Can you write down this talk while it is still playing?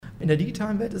In der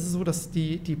digitalen Welt ist es so, dass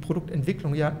die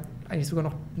Produktentwicklung ja eigentlich sogar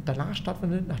noch danach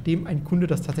stattfindet, nachdem ein Kunde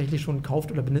das tatsächlich schon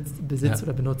kauft oder besitzt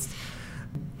oder benutzt.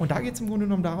 Und da geht es im Grunde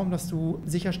genommen darum, dass du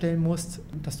sicherstellen musst,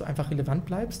 dass du einfach relevant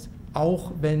bleibst,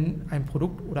 auch wenn ein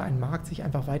Produkt oder ein Markt sich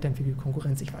einfach weiterentwickelt,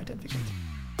 Konkurrenz sich weiterentwickelt.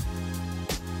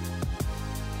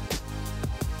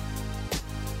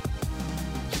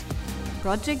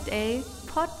 Project A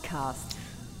Podcast.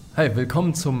 Hey,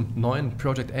 willkommen zum neuen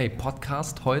Project A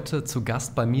Podcast. Heute zu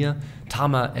Gast bei mir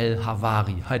Tamer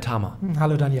El-Hawari. Hi Tamer.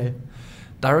 Hallo Daniel.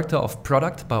 Director of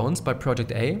Product bei uns bei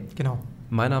Project A. Genau.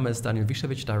 Mein Name ist Daniel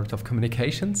Wischewitsch, Director of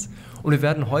Communications. Und wir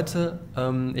werden heute,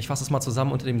 ich fasse es mal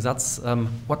zusammen unter dem Satz,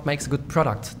 What makes a good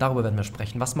product? Darüber werden wir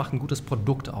sprechen. Was macht ein gutes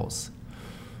Produkt aus?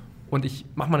 Und ich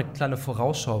mache mal eine kleine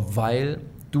Vorausschau, weil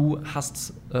du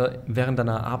hast während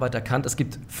deiner Arbeit erkannt, es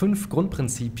gibt 5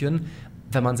 Grundprinzipien.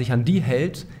 Wenn man sich an die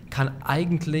hält, kann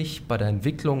eigentlich bei der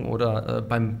Entwicklung oder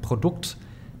beim Produkt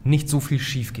nicht so viel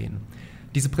schiefgehen.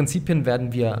 Diese Prinzipien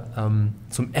werden wir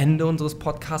zum Ende unseres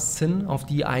Podcasts hin auf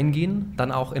die eingehen,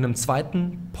 dann auch in einem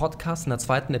zweiten Podcast, in der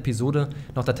zweiten Episode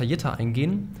noch detaillierter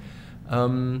eingehen.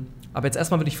 Aber jetzt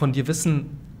erstmal würde ich von dir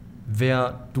wissen,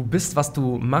 wer du bist, was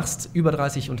du machst. Über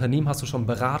 30 Unternehmen hast du schon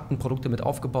beraten, Produkte mit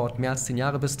aufgebaut. Mehr als 10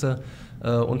 Jahre bist du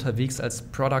unterwegs als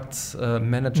Product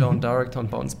Manager und Director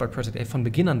und bei uns bei Project A von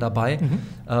Beginn an dabei.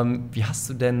 Wie hast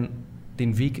du denn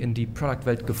den Weg in die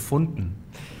Product-Welt gefunden?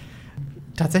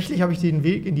 Tatsächlich habe ich den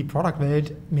Weg in die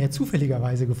Product-Welt mehr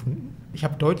zufälligerweise gefunden. Ich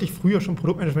habe deutlich früher schon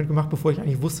Produktmanagement gemacht, bevor ich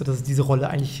eigentlich wusste, dass es diese Rolle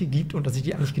eigentlich gibt und dass ich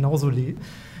die eigentlich genauso lebe.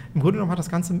 Im Grunde genommen hat das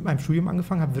Ganze mit meinem Studium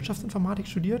angefangen, habe Wirtschaftsinformatik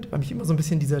studiert, weil mich immer so ein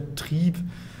bisschen dieser Trieb,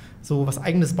 so was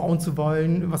Eigenes bauen zu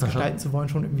wollen, was gestalten zu wollen,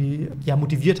 schon irgendwie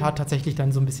motiviert hat, tatsächlich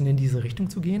dann so ein bisschen in diese Richtung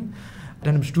zu gehen.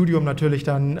 Dann im Studium natürlich,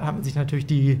 dann hat man sich natürlich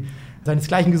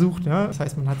seinesgleichen gesucht. Ja? Das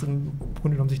heißt, man hat so im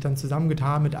Grunde genommen sich dann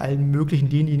zusammengetan mit allen möglichen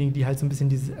denjenigen, die halt so ein bisschen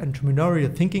dieses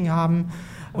Entrepreneurial Thinking haben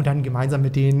und dann gemeinsam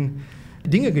mit denen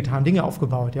Dinge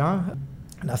aufgebaut. Ja?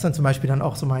 Und da ist dann zum Beispiel dann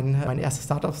auch so mein erstes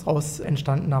Startup raus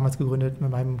entstanden, damals gegründet mit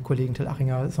meinem Kollegen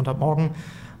Teil Sonntagmorgen.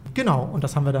 Genau, und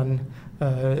das haben wir dann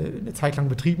eine Zeit lang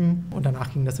betrieben und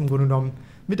danach ging das im Grunde genommen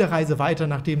mit der Reise weiter,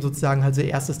 nachdem sozusagen halt so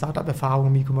erste Startup-Erfahrung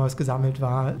im E-Commerce gesammelt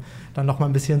war, dann nochmal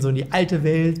ein bisschen so in die alte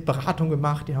Welt, Beratung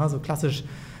gemacht, ja, so klassisch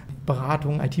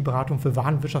Beratung, IT-Beratung für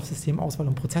Warenwirtschaftssystem, Auswahl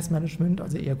und Prozessmanagement,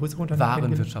 also eher größere Unternehmen.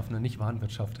 Warenwirtschaft, ne? Nicht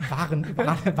Warenwirtschaft.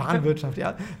 Warenwirtschaft,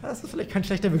 ja. Das ist vielleicht kein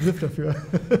schlechter Begriff dafür.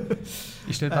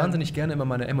 Ich stelle wahnsinnig gerne immer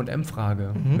meine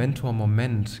M&M-Frage.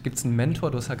 Mentor-Moment. Gibt es einen Mentor?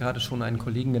 Du hast ja gerade schon einen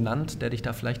Kollegen genannt, der dich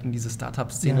da vielleicht in diese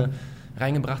Startup-Szene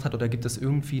reingebracht hat. Oder gibt es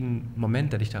irgendwie einen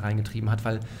Moment, der dich da reingetrieben hat?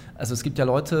 Weil, also es gibt ja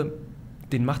Leute,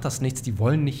 denen macht das nichts, die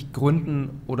wollen nicht gründen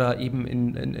oder eben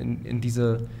in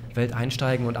diese Welt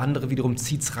einsteigen und andere wiederum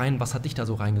zieht's rein. Was hat dich da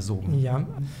so reingesogen? Ja,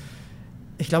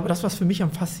 ich glaube, das, was für mich am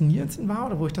faszinierendsten war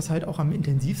oder wo ich das halt auch am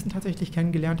intensivsten tatsächlich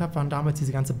kennengelernt habe, waren damals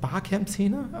diese ganze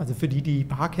Barcamp-Szene. Also für die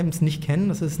Barcamps nicht kennen,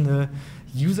 das ist eine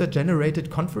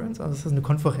User-Generated Conference, also das ist eine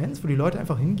Konferenz, wo die Leute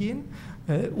einfach hingehen,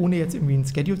 ohne jetzt irgendwie ein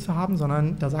Schedule zu haben,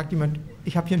 sondern da sagt jemand,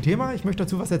 ich habe hier ein Thema, ich möchte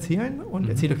dazu was erzählen und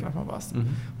erzähle euch einfach was.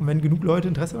 Und wenn genug Leute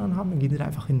Interesse daran haben, dann gehen sie da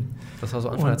einfach hin. Das war so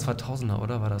Anfang der 2000er,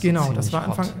 oder? War das genau, so das war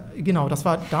das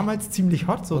war damals ziemlich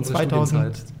hot, so unsere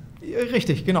 2000.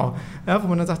 Richtig, genau. Ja, wo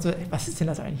man dann sagt, so, ey, was ist denn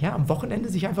das eigentlich? Ja, am Wochenende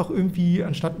sich einfach irgendwie,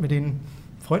 anstatt mit den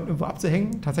Freunden irgendwo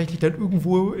abzuhängen, tatsächlich dann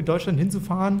irgendwo in Deutschland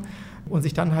hinzufahren und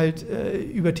sich dann halt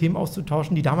über Themen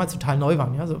auszutauschen, die damals total neu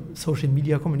waren. Ja? So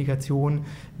Social-Media-Kommunikation,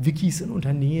 Wikis in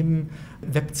Unternehmen,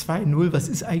 Web 2.0, was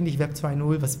ist eigentlich Web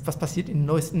 2.0, was passiert in den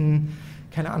neuesten,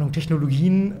 keine Ahnung,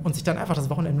 Technologien und sich dann einfach das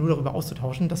Wochenende nur darüber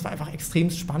auszutauschen. Das war einfach extrem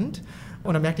spannend.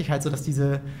 Und dann merkte ich halt so, dass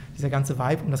dieser ganze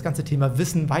Vibe und das ganze Thema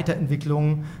Wissen,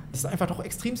 Weiterentwicklung, dass es einfach doch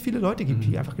extrem viele Leute gibt,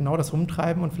 die einfach genau das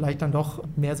rumtreiben und vielleicht dann doch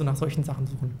mehr so nach solchen Sachen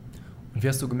suchen. Und wie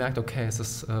hast du gemerkt, okay, es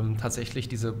ist tatsächlich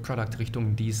diese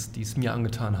Product-Richtung, die es mir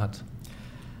angetan hat?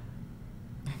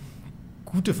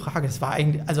 Gute Frage. Es war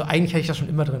eigentlich hatte ich das schon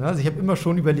immer drin. Also ich habe immer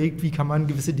schon überlegt, wie kann man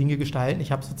gewisse Dinge gestalten.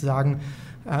 Ich habe sozusagen,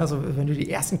 also wenn du die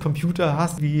ersten Computer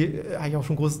hast, habe ich auch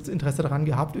schon großes Interesse daran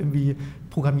gehabt, irgendwie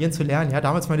programmieren zu lernen. Ja,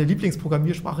 damals meine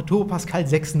Lieblingsprogrammiersprache Turbo Pascal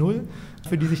 6.0,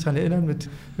 für die sich daran erinnern, mit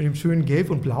dem schönen Gelb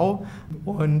und Blau.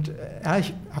 Und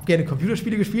ich habe gerne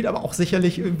Computerspiele gespielt, aber auch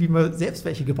sicherlich irgendwie mal selbst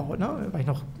welche gebaut. Ne? War ich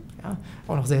noch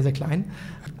auch noch sehr, sehr klein.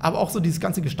 Aber auch so dieses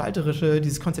ganze Gestalterische,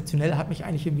 dieses Konzeptionelle hat mich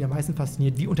eigentlich irgendwie am meisten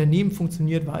fasziniert. Wie Unternehmen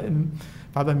funktioniert, war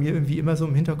bei mir irgendwie immer so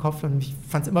im Hinterkopf. Und ich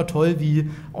fand es immer toll, wie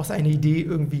aus einer Idee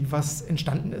irgendwie was entstanden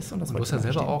entstanden ist. Und du hast ja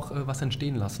selber auch was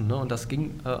entstehen lassen, ne? Und das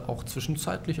ging auch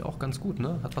zwischenzeitlich auch ganz gut,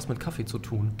 ne? Hat was mit Kaffee zu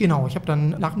tun. Genau, ich habe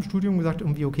dann nach dem Studium gesagt,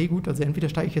 irgendwie, okay, gut, also entweder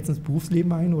steige ich jetzt ins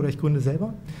Berufsleben ein oder ich gründe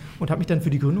selber und habe mich dann für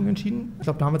die Gründung entschieden. Ich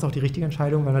glaube, damals auch die richtige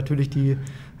Entscheidung, weil natürlich die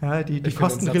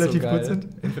Kosten relativ kurz sind.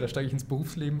 Entweder steige ich ins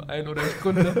Berufsleben ein oder ich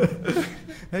gründe.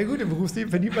 Na gut, im Berufsleben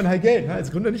verdient man halt Geld, ne?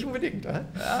 Als Gründer nicht unbedingt. Ne?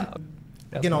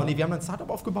 Ja. Genau, wir haben ein Startup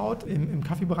aufgebaut im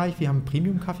Kaffeebereich. Wir haben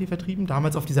Premium-Kaffee vertrieben,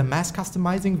 damals auf dieser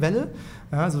Mass-Customizing-Welle.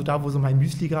 Ja, also da, wo so mein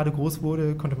Müsli gerade groß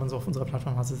wurde, konnte man so auf unserer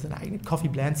Plattform seine eigenen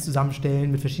Coffee-Blends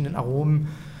zusammenstellen mit verschiedenen Aromen,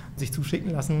 sich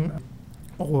zuschicken lassen.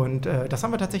 Und das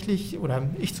haben wir tatsächlich, oder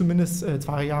ich zumindest,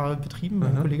 2 Jahre betrieben.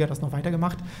 Mein Kollege hat das noch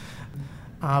weitergemacht.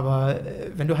 Aber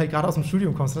wenn du halt gerade aus dem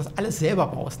Studium kommst und das alles selber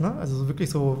baust, ne? Also so wirklich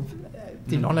so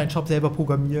den Online-Shop selber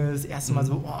programmiere, das erste Mal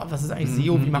so, was ist eigentlich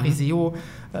SEO, wie mache ich SEO,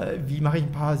 wie mache ich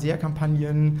ein paar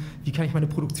SEA-Kampagnen, wie kann ich meine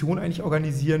Produktion eigentlich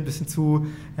organisieren, bis hin zu,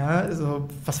 also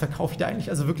was verkaufe ich da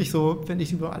eigentlich, also wirklich so, wenn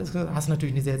ich über alles, hast du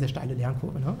natürlich eine sehr, sehr steile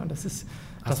Lernkurve, ne? Und das ist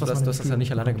das, was du hast das ja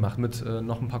nicht alleine gemacht, mit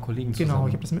noch ein paar Kollegen zusammen. Genau,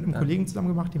 ich habe das mit einem Kollegen zusammen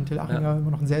gemacht, dem Teil, immer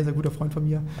noch ein sehr, sehr guter Freund von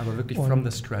mir. Aber wirklich from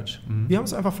the scratch. Wir haben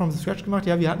es einfach from the scratch gemacht,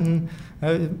 ja, wir hatten,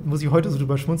 muss ich heute so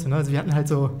drüber schmunzeln, ne? Also wir hatten halt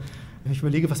so, wenn ich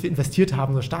überlege, was wir investiert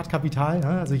haben, so Startkapital, ne?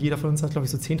 Also jeder von uns hat, glaube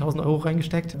ich, so 10.000 €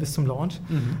 reingesteckt bis zum Launch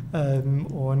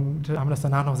und haben das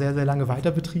danach noch sehr, sehr lange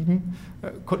weiter betrieben.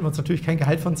 Konnten wir uns natürlich kein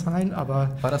Gehalt von zahlen,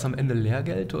 aber... War das am Ende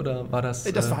Lehrgeld oder war das...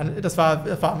 Das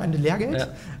war am Ende Lehrgeld. Ja.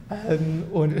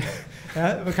 Und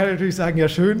man kann natürlich sagen, ja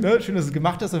schön, ne? Schön, dass du es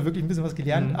gemacht hast, und wirklich ein bisschen was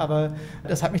gelernt, aber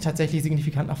das hat mich tatsächlich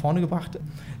signifikant nach vorne gebracht,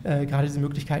 gerade diese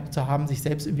Möglichkeit zu haben, sich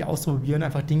selbst irgendwie auszuprobieren,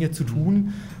 einfach Dinge zu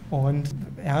tun. Und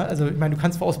also ich meine, du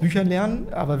kannst zwar aus Büchern lernen,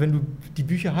 aber wenn du die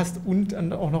Bücher hast und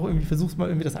dann auch noch irgendwie versuchst, mal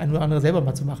irgendwie das eine oder andere selber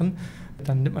mal zu machen,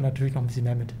 dann nimmt man natürlich noch ein bisschen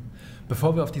mehr mit.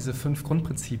 Bevor wir auf diese 5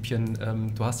 Grundprinzipien,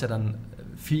 du hast ja dann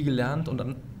viel gelernt und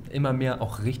dann immer mehr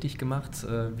auch richtig gemacht,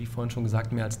 wie vorhin schon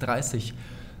gesagt, mehr als 30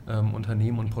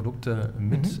 Unternehmen und Produkte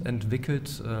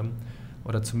mitentwickelt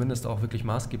oder zumindest auch wirklich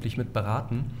maßgeblich mit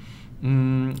beraten.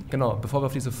 Genau, bevor wir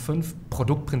auf diese 5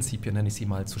 Produktprinzipien, nenne ich sie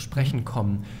mal, zu sprechen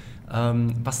kommen,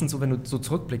 was sind so, wenn du so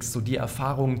zurückblickst, so die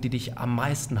Erfahrungen, die dich am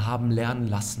meisten haben lernen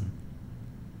lassen?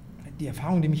 Die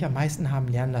Erfahrungen, die mich am meisten haben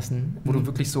lernen lassen? Wo du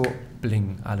wirklich so,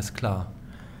 bling, alles klar.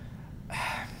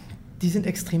 Die sind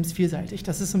extrem vielseitig.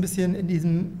 Das ist so ein bisschen in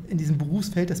diesem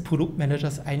Berufsfeld des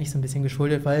Produktmanagers eigentlich so ein bisschen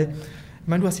geschuldet, weil, ich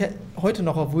meine, du hast ja heute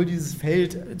noch, obwohl dieses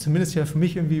Feld zumindest ja für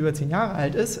mich irgendwie über 10 Jahre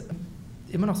alt ist,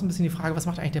 immer noch so ein bisschen die Frage, was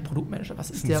macht eigentlich der Produktmanager?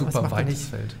 Was ist der, was macht er nicht?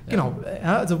 Feld. Ja. Genau,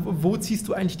 also wo ziehst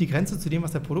du eigentlich die Grenze zu dem,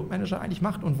 was der Produktmanager eigentlich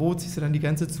macht, und wo ziehst du dann die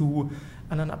Grenze zu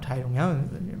anderen Abteilungen? Ja?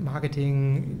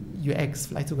 Marketing, UX,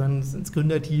 vielleicht sogar ins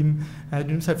Gründerteam. Du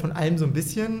nimmst halt von allem so ein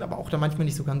bisschen, aber auch da manchmal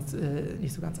nicht so ganz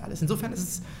alles. Insofern ist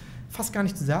es fast gar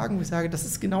nicht zu sagen, wo ich sage, das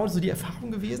ist genau so die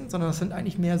Erfahrung gewesen, sondern das sind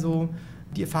eigentlich mehr so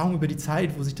die Erfahrungen über die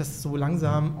Zeit, wo sich das so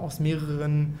langsam aus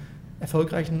mehreren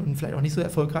erfolgreichen und vielleicht auch nicht so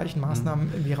erfolgreichen Maßnahmen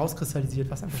irgendwie rauskristallisiert.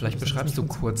 Was einfach vielleicht beschreibst du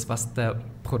kurz, was der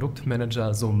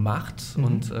Produktmanager so macht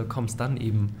und kommst dann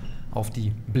eben auf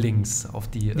die Blinks, auf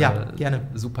die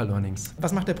Super Learnings.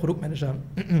 Was macht der Produktmanager?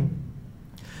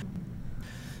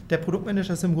 Der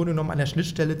Produktmanager ist im Grunde genommen an der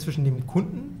Schnittstelle zwischen dem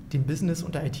Kunden, dem Business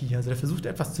und der IT. Also der versucht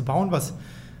etwas zu bauen, was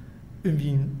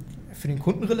irgendwie für den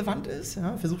Kunden relevant ist,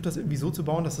 versucht das irgendwie so zu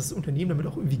bauen, dass das Unternehmen damit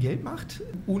auch irgendwie Geld macht,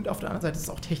 und auf der anderen Seite, dass es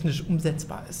auch technisch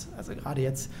umsetzbar ist. Also gerade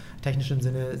jetzt technisch im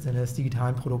Sinne des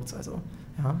digitalen Produkts, also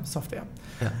Software.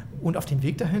 Ja. Und auf dem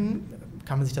Weg dahin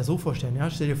kann man sich das so vorstellen. Ja?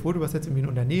 Stell dir vor, du hast jetzt irgendwie ein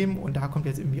Unternehmen und da kommt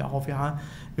jetzt irgendwie auf,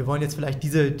 wir wollen jetzt vielleicht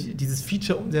dieses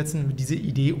Feature umsetzen, diese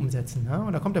Idee umsetzen. Ja?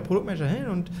 Und da kommt der Produktmanager hin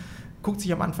und guckt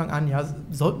sich am Anfang an,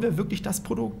 sollten wir wirklich das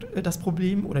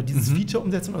Problem oder dieses Feature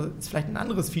umsetzen, oder ist vielleicht ein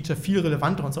anderes Feature viel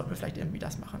relevanter und sollten wir vielleicht irgendwie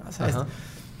das machen. Das heißt,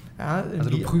 also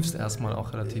du prüfst erstmal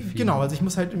auch relativ viel. Genau, also ich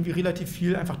muss halt irgendwie relativ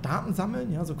viel einfach Daten sammeln,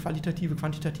 so qualitative,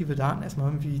 quantitative Daten erstmal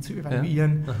irgendwie zu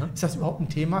evaluieren. Ja. Ist das überhaupt ein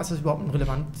Thema? Ist das überhaupt ein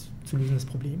relevant zu lösendes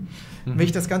Problem? Wenn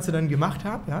ich das Ganze dann gemacht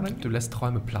habe, dann... Du lässt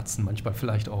Träume platzen, manchmal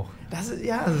vielleicht auch. Das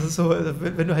ist so,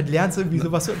 wenn du halt lernst, irgendwie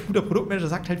sowas, ein guter Produktmanager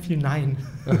sagt halt viel Nein.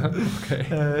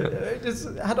 Okay. Das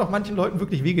hat auch manchen Leuten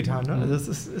wirklich wehgetan. Ne? Also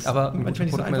das ist aber manchmal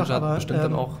nicht so einfach. Hat bestimmt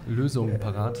dann auch Lösungen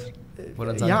parat. Wo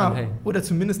dann sagen kann, hey. Oder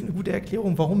zumindest eine gute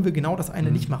Erklärung, warum wir genau das eine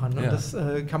nicht machen. Und das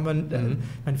kann man,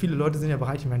 ich meine, viele Leute sind ja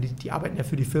bereit, ich meine, die arbeiten ja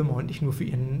für die Firma und nicht nur für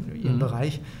ihren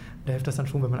Bereich. Da hilft das dann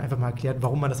schon, wenn man einfach mal erklärt,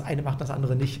 warum man das eine macht, das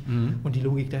andere nicht. Und die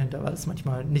Logik dahinter, weil es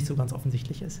manchmal nicht so ganz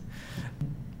offensichtlich ist.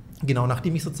 Genau,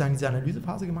 nachdem ich sozusagen diese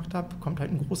Analysephase gemacht habe, kommt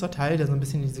halt ein großer Teil, der so ein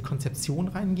bisschen in diese Konzeption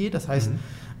reingeht. Das heißt,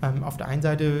 auf der einen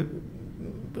Seite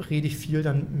rede ich viel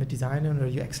dann mit Designern oder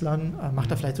UX-Lern, mache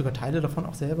da vielleicht sogar Teile davon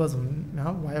auch selber, so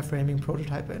Wireframing,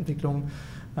 Prototype-Entwicklung,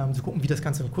 zu gucken, wie das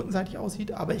Ganze kundenseitig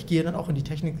aussieht. Aber ich gehe dann auch in die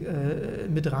Technik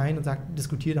mit rein und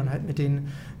diskutiere dann halt mit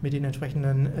den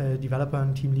entsprechenden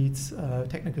Developern, Teamleads,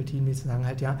 Technical Teamleads und sagen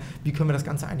halt, ja, wie können wir das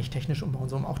Ganze eigentlich technisch umbauen,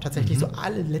 so um auch tatsächlich so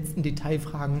alle letzten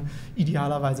Detailfragen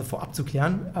idealerweise vorab zu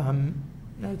klären.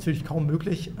 Natürlich kaum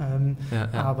möglich,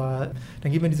 aber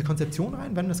dann gehen wir in diese Konzeption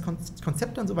rein. Wenn das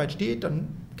Konzept dann soweit steht, dann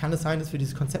kann es sein, dass wir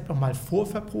dieses Konzept nochmal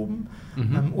vorverproben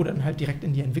oder dann halt direkt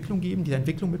in die Entwicklung geben, die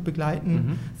Entwicklung mit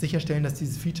begleiten, sicherstellen, dass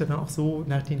dieses Feature dann auch so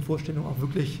nach den Vorstellungen auch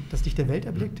wirklich das Licht der Welt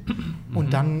erblickt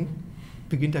und dann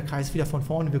beginnt der Kreis wieder von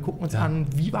vorne. Wir gucken uns an,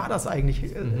 wie war das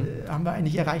eigentlich? Haben wir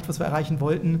eigentlich erreicht, was wir erreichen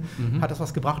wollten? Hat das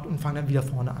was gebracht und fangen dann wieder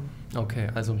vorne an. Okay,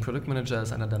 also ein Product Manager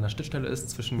ist einer, der an der Schnittstelle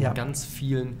ist zwischen ganz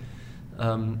vielen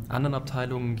anderen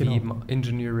Abteilungen, wie eben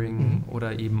Engineering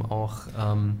oder eben auch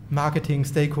Marketing,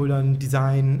 Stakeholdern,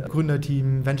 Design,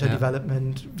 Gründerteam, Venture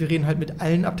Development. Wir reden halt mit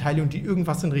allen Abteilungen, die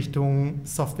irgendwas in Richtung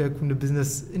Software, Kunde,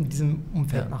 Business in diesem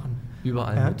Umfeld machen.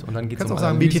 Überall mit. Und dann geht es um Analyse. Kannst auch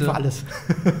sagen, Mädchen für alles.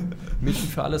 Mädchen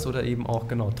für alles oder eben auch,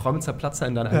 Träume zerplatzer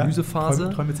in deiner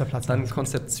Analysephase. Träume zerplatzer. Dann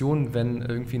Konzeption, wenn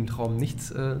irgendwie ein Traum nicht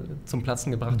zum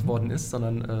Platzen gebracht worden ist,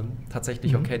 sondern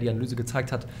tatsächlich, die Analyse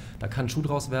gezeigt hat, da kann ein Schuh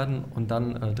draus werden. Und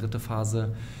dann dritte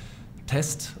Phase,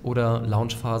 Test- oder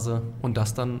Launchphase und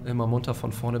das dann immer munter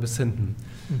von vorne bis hinten.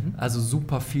 Also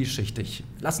super vielschichtig.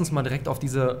 Lass uns mal direkt auf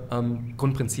diese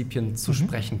Grundprinzipien zu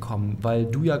sprechen kommen, weil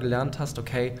du ja gelernt hast,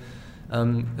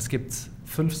 es gibt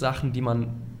 5 Sachen, die man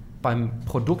beim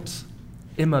Produkt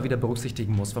immer wieder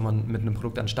berücksichtigen muss, wenn man mit einem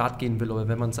Produkt an den Start gehen will oder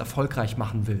wenn man es erfolgreich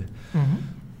machen will.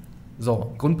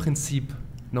 So, Grundprinzip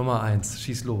Nummer 1,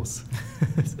 schieß los.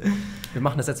 Wir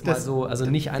machen das jetzt mal so, also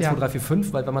nicht 1, 2, 3, 4,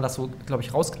 5, weil wenn man das so, glaube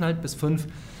ich, rausknallt bis 5,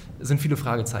 sind viele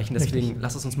Fragezeichen. Deswegen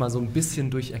lass es uns mal so ein bisschen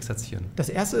durchexerzieren. Das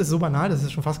erste ist so banal, dass ich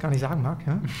es schon fast gar nicht sagen mag.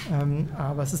 Ja?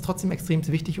 Aber es ist trotzdem extrem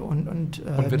wichtig und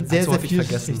wird sehr, sehr häufig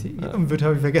vergessen. Und wird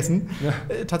häufig vergessen. Ja.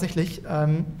 Tatsächlich.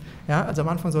 Also am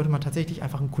Anfang sollte man tatsächlich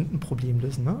einfach ein Kundenproblem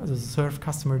lösen. Ne? Also Serve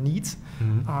Customer Needs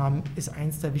ist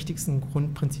eins der wichtigsten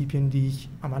Grundprinzipien, die ich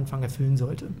am Anfang erfüllen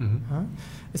sollte. Ja?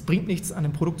 Es bringt nichts, an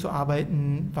einem Produkt zu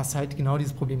arbeiten, was halt genau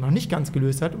dieses Problem noch nicht ganz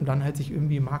gelöst hat, um dann halt sich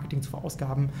irgendwie im Marketing zu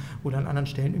verausgaben oder an anderen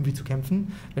Stellen irgendwie zu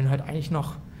kämpfen, wenn du halt eigentlich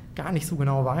noch gar nicht so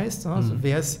genau weißt, also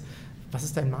was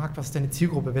ist dein Markt, was ist deine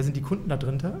Zielgruppe, wer sind die Kunden da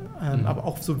drin, aber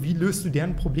auch so, wie löst du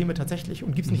deren Probleme tatsächlich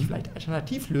und gibt es nicht vielleicht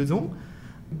Alternativlösungen,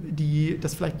 die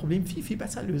das vielleicht Problem viel, viel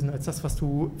besser lösen, als das, was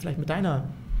du vielleicht mit deiner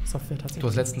Software tatsächlich... Du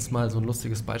hast letztens mal so ein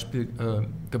lustiges Beispiel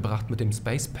gebracht mit dem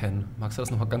Space Pen. Magst du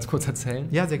das noch mal ganz kurz erzählen?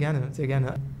 Ja, sehr gerne, sehr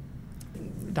gerne.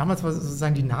 Damals war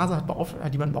sozusagen die NASA hat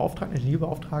jemanden beauftragt, einen Ingenieur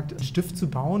beauftragt, einen Stift zu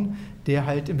bauen, der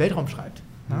halt im Weltraum schreibt.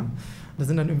 Ja? Da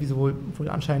sind dann irgendwie so wohl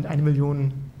anscheinend $1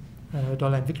 Million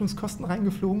Entwicklungskosten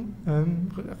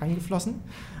reingeflossen.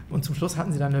 Und zum Schluss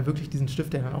hatten sie dann wirklich diesen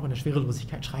Stift, der dann auch in der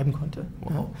Schwerelosigkeit schreiben konnte.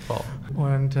 Wow.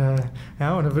 Und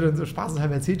dann wird dann so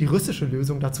spaßeshalber erzählt, die russische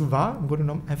Lösung dazu war, im Grunde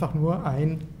genommen einfach nur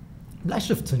ein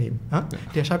Bleistift zu nehmen. Ja?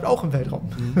 Der schreibt auch im Weltraum.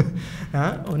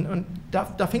 Und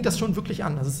da fängt das schon wirklich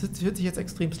an. Also es hört sich jetzt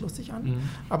extrem lustig an,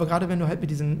 aber gerade wenn du halt mit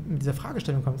dieser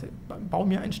Fragestellung kommst, bau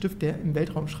mir einen Stift, der im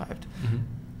Weltraum schreibt,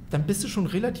 dann bist du schon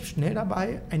relativ schnell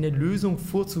dabei, eine Lösung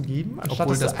vorzugeben, anstatt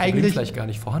obwohl das Problem vielleicht gar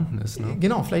nicht vorhanden ist. Ne?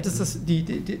 Genau, vielleicht ist das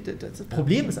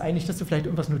Problem ist eigentlich, dass du vielleicht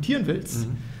irgendwas notieren willst.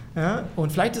 Ja,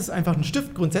 und vielleicht ist einfach ein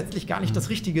Stift grundsätzlich gar nicht das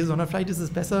Richtige, sondern vielleicht ist es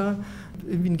besser,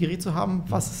 irgendwie ein Gerät zu haben,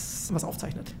 was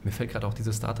aufzeichnet. Mir fällt gerade auch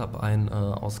dieses Startup ein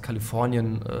aus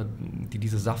Kalifornien, die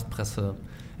diese Saftpresse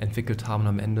entwickelt haben und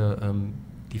am Ende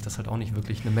lief das halt auch nicht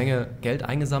wirklich. Eine Menge Geld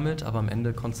eingesammelt, aber am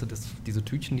Ende konntest du diese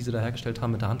Tütchen, die sie da hergestellt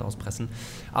haben, mit der Hand auspressen.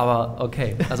 Aber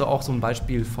okay, also auch so ein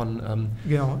Beispiel von,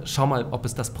 schau mal, ob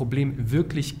es das Problem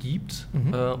wirklich gibt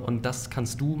und das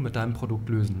kannst du mit deinem Produkt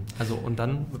lösen. Also und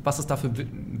dann, was ist dafür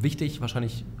wichtig?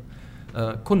 Wahrscheinlich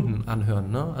Kunden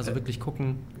anhören, ne? Also wirklich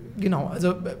gucken. Genau,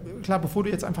 also klar, bevor du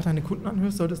jetzt einfach deine Kunden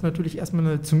anhörst, solltest du natürlich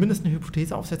erstmal zumindest eine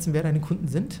Hypothese aufsetzen, wer deine Kunden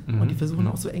sind und die versuchen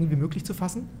auch so eng wie möglich zu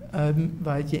fassen,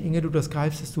 weil je enger du das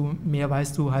greifst, desto mehr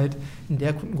weißt du halt, in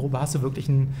der Kundengruppe hast du wirklich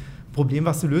ein Problem,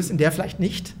 was du löst, in der vielleicht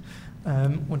nicht.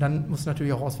 Und dann musst du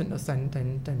natürlich auch herausfinden, dass dein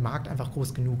Markt einfach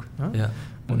groß genug. Ne? Ja.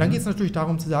 Und dann geht es natürlich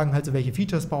darum zu sagen, halt so, welche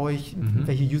Features baue ich,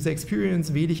 welche User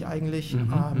Experience wähle ich eigentlich,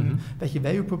 welche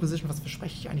Value Proposition, was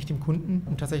verspreche ich eigentlich dem Kunden,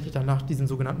 um tatsächlich danach diesen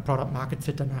sogenannten Product Market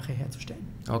Fit dann nachher herzustellen.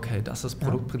 Okay, das ist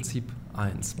Produktprinzip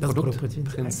 1.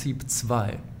 Produktprinzip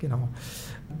 2. Genau.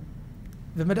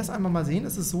 Wenn wir das einmal mal sehen,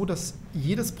 ist es so, dass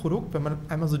jedes Produkt, wenn man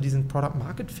einmal so diesen Product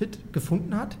Market Fit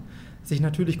gefunden hat, sich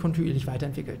natürlich kontinuierlich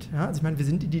weiterentwickelt. Ja? Also ich meine, wir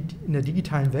sind in der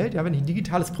digitalen Welt. Ja? Wenn ich ein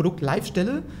digitales Produkt live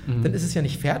stelle, dann ist es ja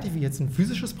nicht fertig wie jetzt ein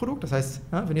physisches Produkt. Das heißt,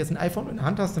 ja, wenn du jetzt ein iPhone in der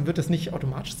Hand hast, dann wird das nicht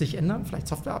automatisch sich ändern, vielleicht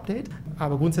Software-Update.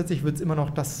 Aber grundsätzlich wird es immer noch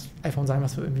das iPhone sein,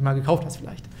 was du irgendwie mal gekauft hast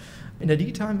vielleicht. In der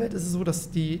digitalen Welt ist es so, dass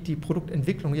die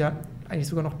Produktentwicklung ja eigentlich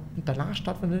sogar noch danach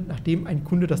stattfindet, nachdem ein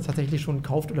Kunde das tatsächlich schon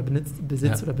kauft oder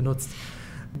besitzt oder benutzt.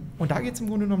 Und da geht es im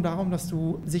Grunde genommen darum, dass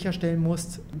du sicherstellen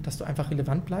musst, dass du einfach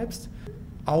relevant bleibst,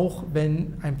 auch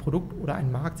wenn ein Produkt oder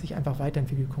ein Markt sich einfach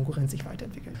weiterentwickelt, Konkurrenz sich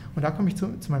weiterentwickelt. Und da komme ich zu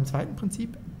meinem zweiten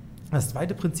Prinzip. Das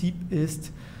zweite Prinzip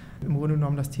ist im Grunde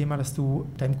genommen das Thema, dass du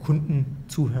deinem Kunden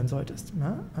zuhören solltest.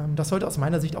 Ja? Das sollte aus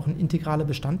meiner Sicht auch ein integraler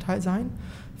Bestandteil sein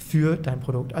für dein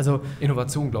Produkt. Also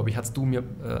Innovation, glaube ich, hast du mir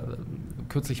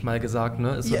kürzlich mal gesagt,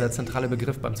 ne? Ist so der zentrale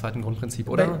Begriff beim zweiten Grundprinzip,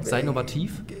 oder? Sei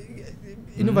innovativ.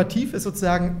 Innovativ ist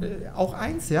sozusagen auch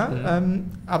eins, ja.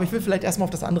 Aber ich will vielleicht erstmal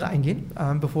auf das andere eingehen,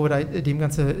 bevor wir da dem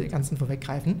Ganzen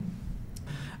vorweggreifen.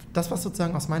 Das, was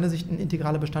sozusagen aus meiner Sicht ein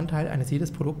integraler Bestandteil eines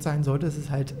jedes Produkts sein sollte,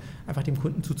 ist halt einfach dem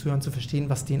Kunden zuzuhören, zu verstehen,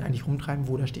 was den eigentlich rumtreiben,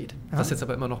 wo der steht. Ja? Das ist jetzt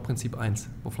aber immer noch Prinzip 1,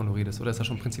 wovon du redest, oder ist das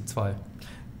schon Prinzip 2?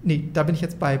 Nee, da bin ich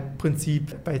jetzt bei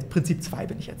Prinzip 2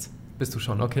 bin ich jetzt. Bist du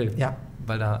schon, okay. Ja.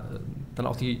 Weil da dann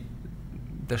auch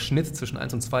der Schnitt zwischen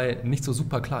 1 und 2 nicht so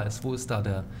super klar ist. Wo ist da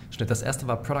der Schnitt? Das erste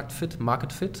war Product Fit,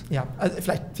 Market Fit. Ja, also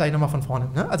vielleicht nochmal von vorne.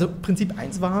 Ne? Also Prinzip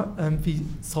 1 war wie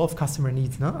Solve Customer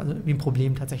Needs, ne? Also wie ein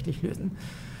Problem tatsächlich lösen.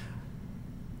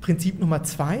 Prinzip Nummer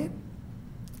 2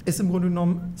 ist im Grunde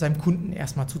genommen, seinem Kunden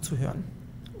erstmal zuzuhören.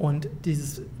 Und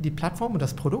die Plattform und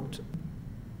das Produkt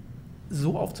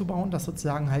so aufzubauen, dass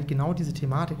sozusagen halt genau diese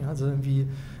Thematik, also irgendwie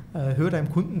hör deinem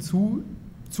Kunden zu,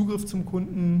 Zugriff zum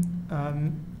Kunden,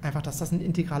 einfach, dass das ein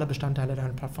integraler Bestandteil deiner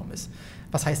Plattform ist.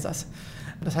 Was heißt das?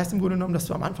 Das heißt im Grunde genommen, dass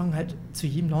du am Anfang halt zu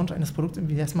jedem Launch eines Produkts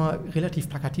irgendwie erstmal relativ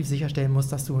plakativ sicherstellen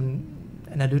musst, dass du ein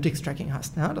Analytics-Tracking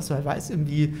hast, ja? Dass du halt weißt,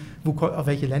 irgendwie, auf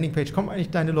welche Landingpage kommen eigentlich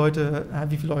deine Leute,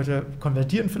 wie viele Leute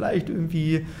konvertieren vielleicht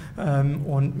irgendwie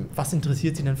und was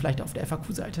interessiert sie denn vielleicht auf der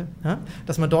FAQ-Seite. Ja?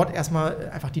 Dass man dort erstmal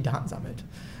einfach die Daten sammelt.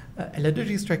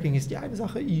 Analytics-Tracking ist die eine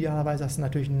Sache. Idealerweise hast du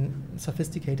natürlich ein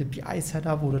sophisticated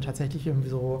BI-Setup, wo du tatsächlich irgendwie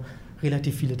so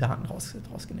relativ viele Daten raus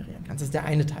generieren kannst. Das ist der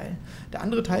eine Teil. Der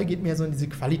andere Teil geht mehr so in diese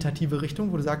qualitative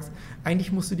Richtung, wo du sagst,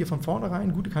 eigentlich musst du dir von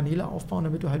vornherein gute Kanäle aufbauen,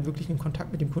 damit du halt wirklich in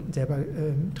Kontakt mit dem Kunden selber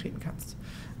treten kannst.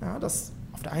 Ja, das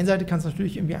auf der einen Seite kann es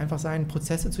natürlich irgendwie einfach sein,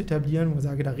 Prozesse zu etablieren, wo ich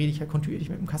sage, da rede ich ja kontinuierlich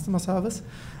mit dem Customer Service.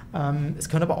 Es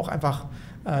können aber auch einfach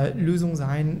Lösungen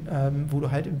sein, wo du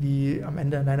halt irgendwie am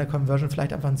Ende in deiner Conversion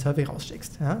vielleicht einfach ein Survey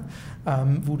rausschickst, ja?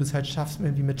 Wo du es halt schaffst,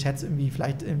 irgendwie mit Chats irgendwie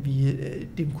vielleicht irgendwie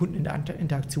dem Kunden in der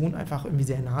Interaktion einfach irgendwie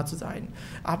sehr nahe zu sein.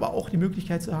 Aber auch die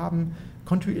Möglichkeit zu haben,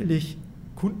 kontinuierlich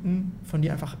Kunden von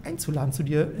dir einfach einzuladen zu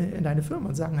dir in deine Firma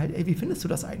und sagen halt, ey, wie findest du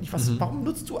das eigentlich? Warum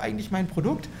nutzt du eigentlich mein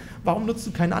Produkt? Warum nutzt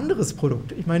du kein anderes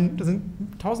Produkt? Ich meine, da sind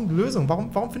 1000 Lösungen.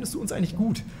 Warum findest du uns eigentlich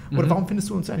gut? Oder warum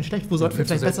findest du uns eigentlich schlecht? Wo sollten wir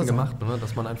vielleicht besser sein? Gemacht, ne?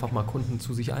 Dass man einfach mal Kunden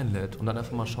zu sich einlädt und dann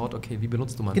einfach mal schaut, okay, wie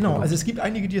benutzt du mein Produkt? Produkt? Also es gibt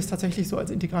einige, die es tatsächlich so als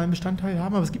integralen Bestandteil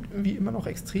haben, aber es gibt irgendwie immer noch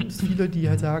extrem viele, die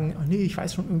halt sagen, oh, nee, ich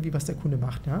weiß schon irgendwie, was der Kunde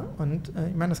macht. Ja? Und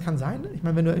ich meine, das kann sein. Ich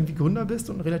meine, wenn du irgendwie Gründer bist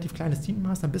und ein relativ kleines Team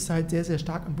hast, dann bist du halt sehr, sehr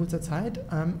stark am Puls der Zeit.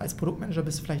 Als Produktmanager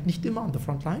bist du vielleicht nicht immer on the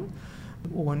frontline.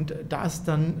 Und da ist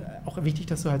dann auch wichtig,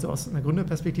 dass du halt so aus einer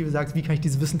Gründerperspektive sagst, wie kann ich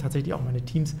dieses Wissen tatsächlich auch meine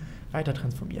Teams weiter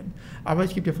transformieren. Aber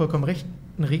ich gebe dir vollkommen recht,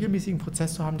 einen regelmäßigen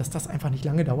Prozess zu haben, dass das einfach nicht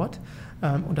lange dauert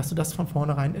und dass du das von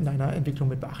vornherein in deiner Entwicklung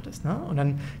mit beachtest. Ne? Und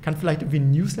dann kann vielleicht irgendwie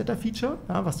ein Newsletter-Feature,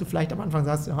 ja, was du vielleicht am Anfang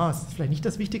sagst, ja, das ist vielleicht nicht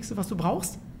das Wichtigste, was du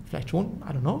brauchst, vielleicht schon,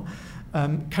 I don't know,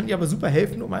 kann dir aber super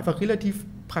helfen, um einfach relativ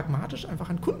pragmatisch einfach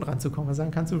an Kunden ranzukommen. Also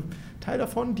dann kannst du Teil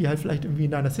davon, die halt vielleicht irgendwie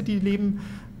in deiner City leben,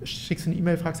 schickst du eine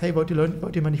E-Mail, fragst, hey, wollt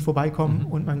ihr mal nicht vorbeikommen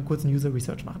und mal einen kurzen User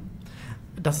Research machen.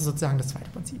 Das ist sozusagen das zweite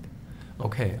Prinzip.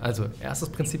 Okay, also erstes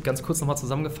Prinzip ganz kurz nochmal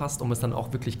zusammengefasst, um es dann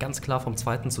auch wirklich ganz klar vom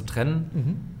zweiten zu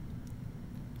trennen.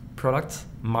 Product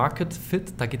Market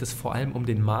Fit, da geht es vor allem um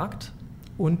den Markt.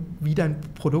 Und wie dein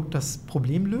Produkt das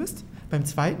Problem löst. Beim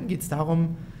zweiten geht es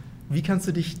darum, wie kannst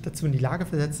du dich dazu in die Lage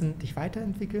versetzen, dich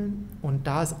weiterentwickeln? Und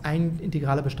da ist ein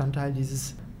integraler Bestandteil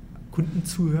dieses Kunden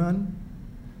zuhören,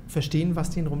 verstehen, was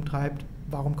den rumtreibt,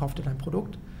 warum kauft er dein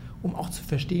Produkt, um auch zu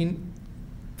verstehen,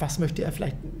 was möchte er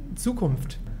vielleicht in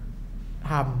Zukunft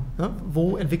haben. Ne?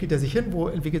 Wo entwickelt er sich hin, wo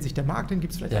entwickelt sich der Markt hin,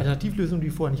 gibt es vielleicht Alternativlösungen, die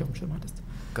du vorher nicht auf dem Schirm hattest.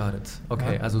 Got it.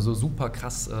 Okay, also so super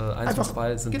krass, 1 und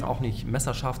 2 sind auch nicht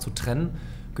messerscharf zu trennen,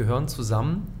 gehören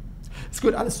zusammen. Es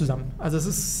gehört alles zusammen. Also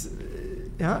es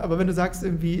Ja, aber wenn du sagst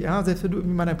irgendwie, ja, selbst wenn du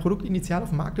irgendwie mal dein Produkt initial auf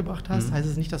den Markt gebracht hast, heißt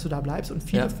es nicht, dass du da bleibst. Und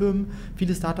viele Firmen,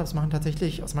 viele Startups machen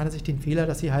tatsächlich aus meiner Sicht den Fehler,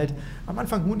 dass sie halt am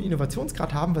Anfang hohen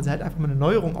Innovationsgrad haben, weil sie halt einfach mal eine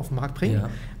Neuerung auf den Markt bringen,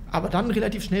 aber dann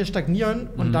relativ schnell stagnieren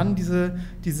und dann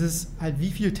dieses halt,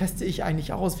 wie viel teste ich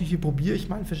eigentlich aus, wie viel probiere ich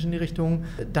mal in verschiedene Richtungen,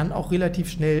 dann auch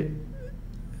relativ schnell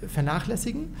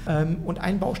vernachlässigen. Und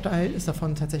ein Baustein ist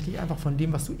davon tatsächlich einfach von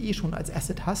dem, was du schon als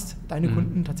Asset hast, deine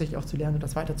Kunden tatsächlich auch zu lernen und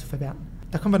das weiter zu verwerten.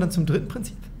 Da kommen wir dann zum dritten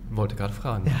Prinzip. Wollte gerade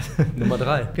fragen. Ja. Nummer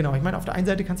 3. Genau, ich meine, auf der einen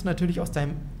Seite kannst du natürlich aus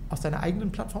deiner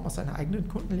eigenen Plattform, aus deinen eigenen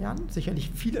Kunden lernen,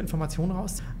 sicherlich viele Informationen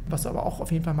raus. Was du aber auch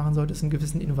auf jeden Fall machen solltest, ist einen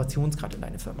gewissen Innovationsgrad in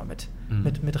deine Firma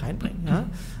mit reinbringen. Ja?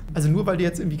 Also nur weil du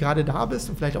jetzt irgendwie gerade da bist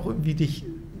und vielleicht auch irgendwie dich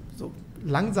so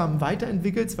langsam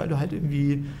weiterentwickelst, weil du halt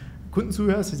irgendwie Kunden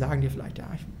zuhörst, die sagen dir vielleicht, ja,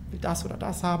 ich will das oder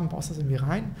das haben, baust das irgendwie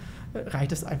rein,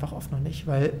 reicht es einfach oft noch nicht,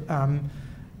 weil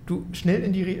du schnell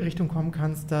in die Richtung kommen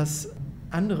kannst, dass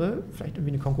andere, vielleicht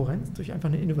irgendwie eine Konkurrenz, durch einfach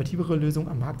eine innovativere Lösung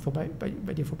am Markt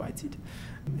bei dir vorbeizieht.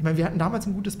 Ich meine, wir hatten damals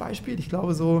ein gutes Beispiel. Ich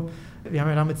glaube wir haben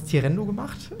ja damals Tirendo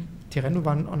gemacht. Tirendo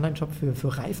war ein Online-Shop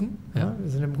für Reifen. Ja.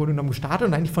 Wir sind im Grunde genommen gestartet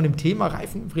und eigentlich von dem Thema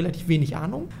Reifen relativ wenig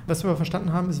Ahnung. Was wir aber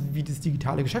verstanden haben, ist, wie das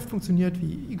digitale Geschäft funktioniert,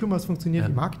 wie E-Commerce funktioniert,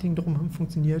 wie Marketing drumherum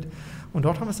funktioniert. Und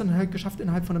dort haben wir es dann halt geschafft,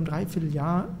 innerhalb von einem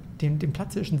Dreivierteljahr den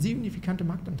Platz zwischen signifikante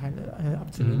Marktanteile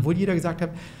abzunehmen. Obwohl jeder gesagt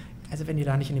hat, also wenn ihr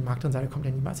da nicht in den Markt drin seid, kommt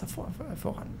ihr niemals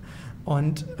voran.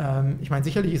 Und ich meine,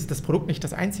 sicherlich ist das Produkt nicht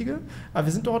das einzige, aber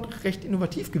wir sind dort recht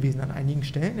innovativ gewesen an einigen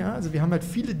Stellen. Ja? Also wir haben halt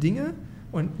viele Dinge,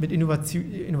 und mit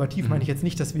innovativ meine ich jetzt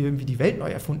nicht, dass wir irgendwie die Welt neu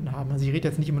erfunden haben. Also ich rede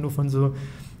jetzt nicht immer nur von so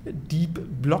Deep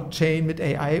Blockchain mit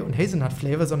AI und Hazelnut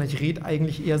Flavor, sondern ich rede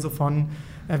eigentlich eher so von,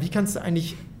 wie kann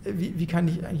ich eigentlich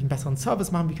einen besseren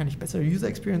Service machen, wie kann ich bessere User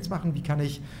Experience machen, wie kann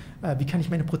ich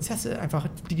meine Prozesse einfach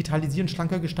digitalisieren,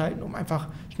 schlanker gestalten, um einfach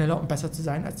schneller und besser zu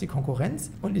sein als die Konkurrenz.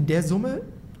 Und in der Summe,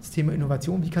 das Thema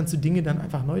Innovation, wie kannst du Dinge dann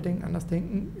einfach neu denken, anders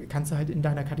denken, kannst du halt in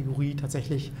deiner Kategorie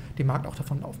tatsächlich dem Markt auch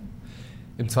davonlaufen.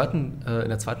 In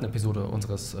der zweiten Episode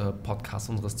unseres Podcasts,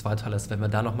 unseres Zweiteilers, wenn wir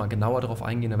da nochmal genauer darauf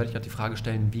eingehen, dann werde ich auch die Frage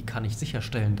stellen, wie kann ich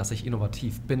sicherstellen, dass ich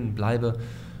innovativ bin, bleibe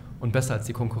und besser als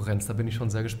die Konkurrenz. Da bin ich schon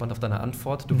sehr gespannt auf deine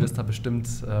Antwort. Du wirst da bestimmt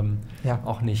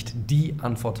auch nicht die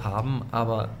Antwort haben,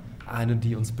 aber eine,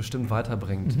 die uns bestimmt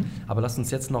weiterbringt. Aber lass uns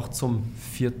jetzt noch zum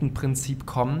 4. Prinzip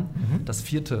kommen, das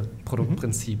 4.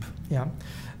 Produktprinzip. Ja.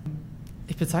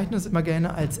 Ich bezeichne es immer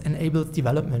gerne als Enabled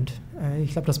Development.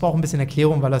 Ich glaube, das braucht ein bisschen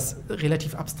Erklärung, weil das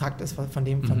relativ abstrakt ist von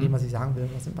dem, was ich sagen will,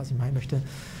 was ich meinen möchte.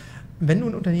 Wenn du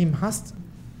ein Unternehmen hast,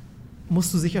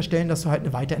 musst du sicherstellen, dass du halt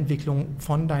eine Weiterentwicklung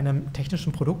von deinem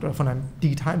technischen Produkt oder von deinem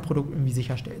digitalen Produkt irgendwie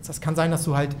sicherstellst. Das kann sein, dass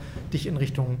du halt dich in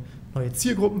Richtung neue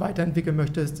Zielgruppen weiterentwickeln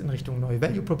möchtest, in Richtung neue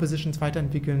Value Propositions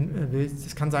weiterentwickeln willst.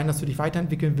 Es kann sein, dass du dich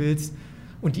weiterentwickeln willst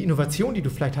und die Innovation, die du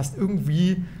vielleicht hast,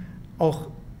 irgendwie auch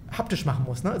haptisch machen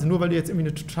musst. Ne? Also nur weil du jetzt irgendwie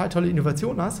eine total tolle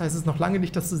Innovation hast, heißt es noch lange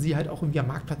nicht, dass du sie halt auch irgendwie am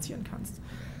Markt platzieren kannst.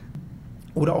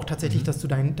 Oder auch tatsächlich, dass du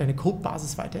deine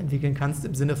Codebasis weiterentwickeln kannst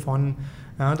im Sinne von,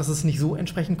 dass es nicht so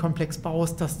entsprechend komplex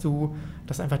baust, dass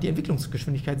einfach die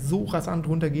Entwicklungsgeschwindigkeit so rasant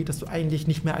runtergeht, dass du eigentlich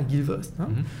nicht mehr agil wirst. Ne?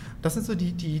 Das sind so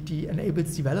die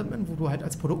Enabled Development, wo du halt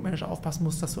als Produktmanager aufpassen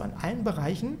musst, dass du an allen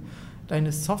Bereichen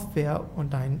deine Software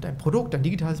und dein Produkt, dein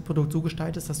digitales Produkt so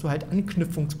gestaltest, dass du halt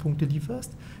Anknüpfungspunkte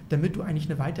lieferst, damit du eigentlich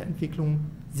eine Weiterentwicklung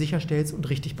sicherstellst und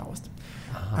richtig baust.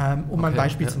 Um mal ein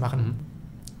Beispiel zu machen.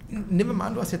 Nehmen wir mal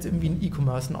an, du hast jetzt irgendwie einen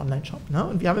E-Commerce, einen Online-Shop. Ne?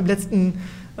 Und wir haben im letzten,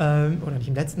 oder nicht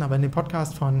im letzten, aber in dem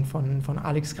Podcast von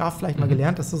Alex Graf vielleicht mal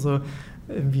gelernt, dass du so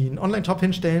irgendwie einen Online-Shop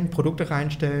hinstellen, Produkte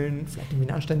reinstellen, vielleicht irgendwie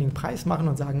einen anständigen Preis machen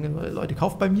und sagen, Leute,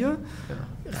 kauft bei mir.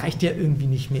 Reicht ja irgendwie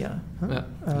nicht mehr. Ne?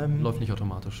 Ja, läuft nicht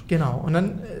automatisch. Genau. Und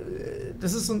dann,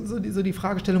 das ist so die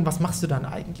Fragestellung, was machst du dann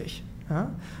eigentlich?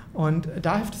 Ja? Und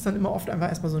da hilft es dann immer oft einfach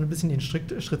erstmal so ein bisschen den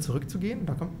Schritt zurückzugehen. Und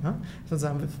da kommt,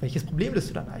 sozusagen, welches Problem löst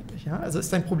du dann eigentlich? Ja? Also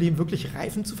ist dein Problem wirklich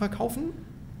Reifen zu verkaufen?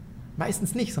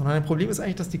 Meistens nicht, sondern ein Problem ist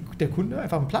eigentlich, dass der Kunde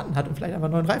einfach einen Platten hat und vielleicht einfach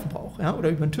einen neuen Reifen braucht, oder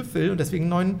über einen TÜV will und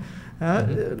deswegen einen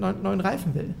neuen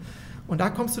Reifen will. Und da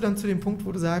kommst du dann zu dem Punkt,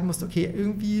 wo du sagen musst, okay,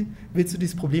 irgendwie willst du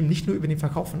dieses Problem nicht nur über den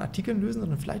Verkauf von Artikeln lösen,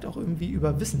 sondern vielleicht auch irgendwie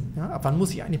über Wissen. Ja? Ab wann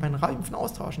muss ich eigentlich meinen Reifen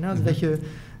austauschen? Ja? Also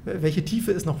welche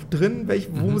Tiefe ist noch drin?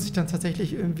 Wo muss ich dann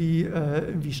tatsächlich irgendwie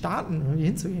starten, irgendwie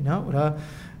hinzugehen? Ja? Oder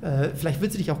vielleicht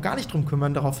willst du dich auch gar nicht drum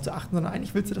kümmern, darauf zu achten, sondern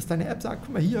eigentlich willst du, dass deine App sagt,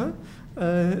 guck mal hier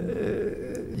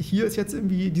ist jetzt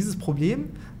irgendwie dieses Problem.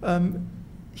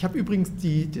 Ich habe übrigens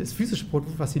das physische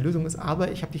Produkt, was die Lösung ist,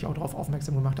 aber ich habe dich auch darauf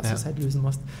aufmerksam gemacht, dass du es halt lösen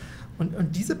musst.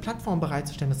 Und diese Plattform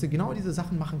bereitzustellen, dass du genau diese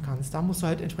Sachen machen kannst, da musst du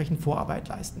halt entsprechend Vorarbeit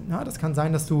leisten. Ja, das kann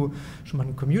sein, dass du schon mal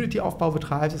einen Community-Aufbau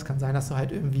betreibst, es kann sein, dass du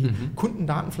halt irgendwie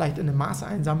Kundendaten vielleicht in einem Maße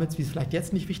einsammelst, wie es vielleicht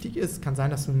jetzt nicht wichtig ist, es kann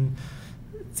sein, dass du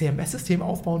CMS-System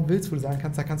aufbauen willst, wo du sagen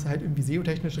kannst, da kannst du halt irgendwie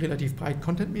SEO-technisch relativ breit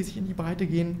contentmäßig in die Breite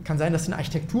gehen. Kann sein, dass du eine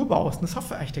Architektur baust, eine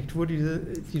Software-Architektur, die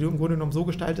du im Grunde genommen so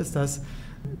gestaltest, dass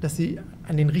sie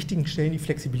an den richtigen Stellen die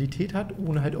Flexibilität hat,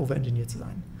 ohne halt overengineert zu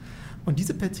sein. Und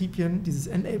diese Prinzipien, dieses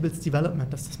Enables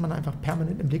Development, dass man einfach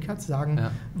permanent im Blick hat, zu sagen,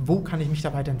 wo kann ich mich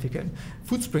da weiterentwickeln.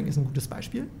 Foodspring ist ein gutes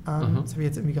Beispiel. Das habe ich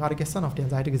jetzt irgendwie gerade gestern auf deren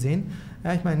Seite gesehen.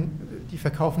 Ja, ich meine, die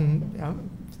verkaufen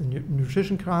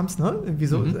Nutrition-Krams, ne? Irgendwie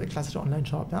so klassischer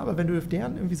Online-Shop. Ja? Aber wenn du auf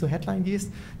deren irgendwie so Headline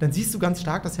gehst, dann siehst du ganz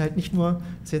stark, dass sie halt nicht nur,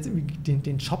 dass sie jetzt irgendwie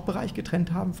den Shop-Bereich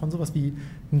getrennt haben von sowas wie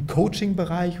einem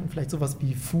Coaching-Bereich und vielleicht sowas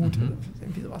wie Food,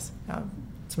 irgendwie sowas. Ja?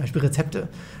 Zum Beispiel Rezepte,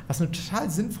 was eine total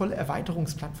sinnvolle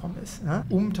Erweiterungsplattform ist, ja,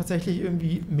 um tatsächlich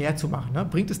irgendwie mehr zu machen. Ne?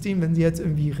 Bringt es denen, wenn sie jetzt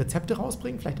irgendwie Rezepte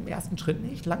rausbringen, vielleicht im ersten Schritt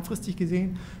nicht, langfristig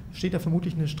gesehen, steht da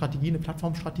vermutlich eine Strategie, eine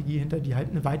Plattformstrategie hinter, die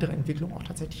halt eine weitere Entwicklung auch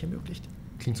tatsächlich ermöglicht.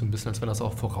 Klingt so ein bisschen, als wenn das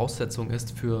auch Voraussetzung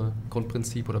ist für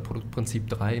Grundprinzip oder Produktprinzip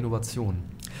 3 Innovation.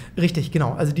 Richtig,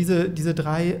 genau. Also diese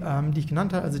 3, die ich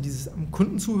genannt habe, also dieses am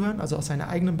Kunden zuhören, also aus seiner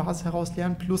eigenen Basis heraus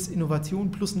lernen, plus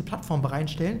Innovation, plus eine Plattform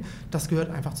bereitstellen, das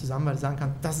gehört einfach zusammen, weil du sagen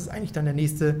kannst, das ist eigentlich dann der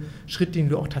nächste Schritt, den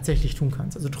du auch tatsächlich tun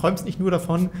kannst. Also du träumst nicht nur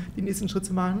davon, den nächsten Schritt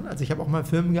zu machen. Also ich habe auch mal in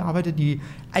Firmen gearbeitet, die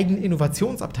eigene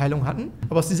Innovationsabteilungen hatten,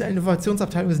 aber aus dieser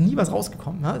Innovationsabteilung ist nie was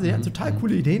rausgekommen. Ne? Also die hatten total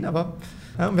coole Ideen, aber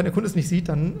und wenn der Kunde es nicht sieht,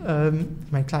 dann,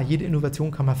 ich meine, klar, jede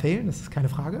Innovation kann mal failen, das ist keine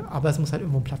Frage, aber es muss halt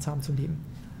irgendwo einen Platz haben zum Leben.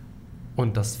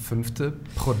 Und das 5.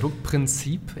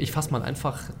 Produktprinzip, ich fasse mal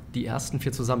einfach die ersten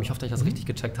 4 zusammen. Ich hoffe, dass ich das richtig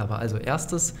gecheckt habe. Also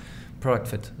erstes, Product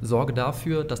Fit. Sorge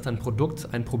dafür, dass dein Produkt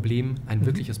ein Problem, ein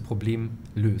wirkliches Problem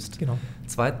löst. Genau.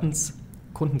 Zweitens,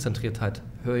 Kundenzentriertheit.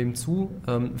 Hör ihm zu,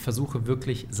 versuche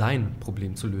wirklich sein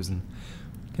Problem zu lösen.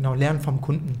 Genau, lernen vom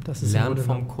Kunden. Das ist Lernen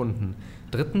vom Kunden.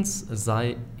 Drittens,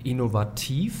 sei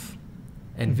innovativ,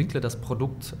 entwickle das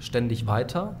Produkt ständig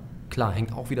weiter. Klar,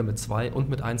 hängt auch wieder mit 2 und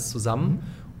mit 1 zusammen.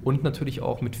 Und natürlich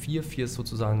auch mit 4. 4 ist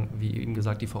sozusagen, wie eben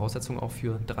gesagt, die Voraussetzung auch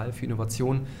für 3, für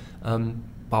Innovation.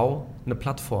 Bau eine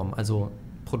Plattform. Also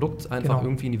Produkt einfach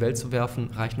irgendwie in die Welt zu werfen,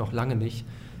 reicht noch lange nicht.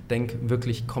 Denk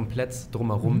wirklich komplett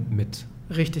drumherum mit.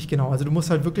 Richtig, genau. Also du musst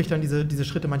halt wirklich dann diese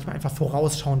Schritte manchmal einfach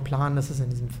vorausschauen, planen. Das ist in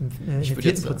diesem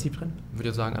 4. Prinzip drin. Ich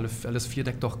würde sagen, alles 4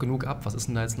 deckt doch genug ab. Was ist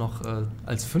denn da jetzt noch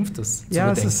als 5. zu bedenken?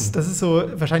 Ja, das ist so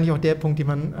wahrscheinlich auch der Punkt, den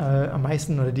man am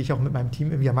meisten oder die ich auch mit meinem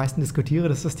Team irgendwie am meisten diskutiere,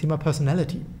 das ist das Thema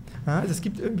Personality. Ja, also es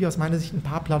gibt irgendwie aus meiner Sicht ein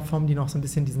paar Plattformen, die noch so ein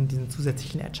bisschen diesen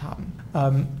zusätzlichen Edge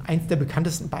haben. Eins der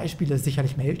bekanntesten Beispiele ist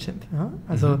sicherlich Mailchimp. Ja?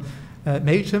 Also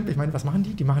Mailchimp, ich meine, was machen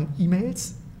die? Die machen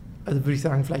E-Mails. Also würde ich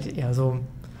sagen, vielleicht eher so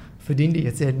für den, der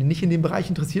jetzt nicht in dem Bereich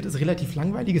interessiert ist, relativ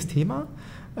langweiliges Thema.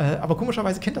 Aber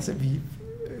komischerweise kennt das irgendwie.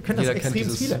 Können das extrem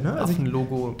viele. Ne? Also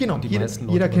Affenlogo. Genau,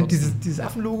 jeder kennt dieses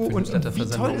Affenlogo. Und wie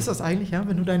toll ist das eigentlich, ja,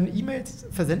 wenn du deine E-Mails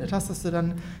versendet hast, dass du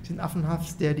dann den Affen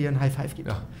hast, der dir ein High Five gibt.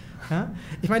 Ja. Ja?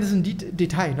 Ich meine, das ist ein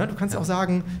Detail. Ne? Du kannst auch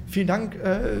sagen, vielen Dank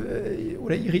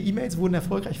oder Ihre E-Mails wurden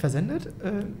erfolgreich versendet.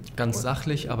 Ganz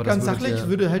sachlich, aber das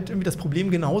würde halt irgendwie das Problem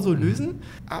genauso lösen.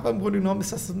 Aber im Grunde genommen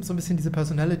ist das so ein bisschen diese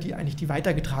Personality eigentlich, die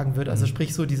weitergetragen wird. Also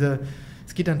sprich so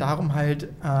es geht dann darum halt,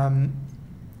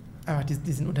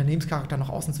 diesen Unternehmenscharakter nach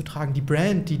außen zu tragen, die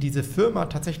Brand, die diese Firma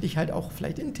tatsächlich halt auch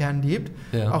vielleicht intern lebt,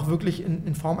 auch wirklich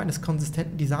in Form eines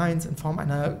konsistenten Designs, in Form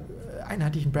einer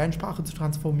einheitlichen Brandsprache zu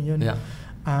transformieren. Ja.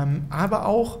 Aber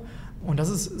auch, und das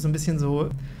ist so ein bisschen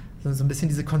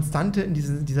diese Konstante in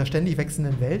dieser ständig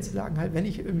wechselnden Welt, zu sagen halt, wenn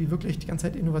ich irgendwie wirklich die ganze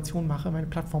Zeit Innovation mache, meine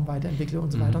Plattform weiterentwickle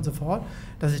und so weiter und so fort,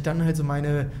 dass ich dann halt so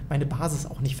meine Basis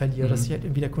auch nicht verliere, dass sich halt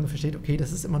irgendwie der Kunde versteht, okay,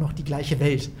 das ist immer noch die gleiche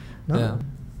Welt. Ne? Ja.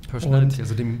 Personality,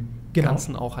 also dem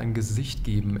Ganzen auch ein Gesicht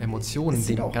geben, Emotionen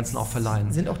dem Ganzen auch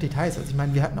verleihen. Sind auch Details. Also ich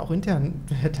meine, wir hatten auch intern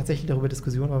tatsächlich darüber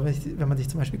Diskussionen, aber wenn man sich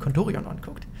zum Beispiel Contorion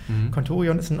anguckt.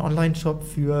 Contorion ist ein Online-Shop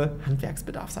für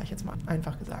Handwerksbedarf, sage ich jetzt mal,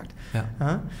 einfach gesagt.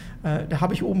 Ja. Da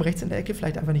habe ich oben rechts in der Ecke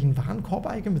vielleicht einfach nicht ein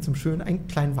Warenkorb-Icon mit so einem schönen einen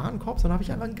kleinen Warenkorb, sondern habe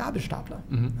ich einfach einen Gabelstapler.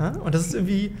 Ja? Und das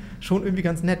ist schon irgendwie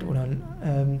ganz nett. Oder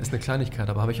ist eine Kleinigkeit,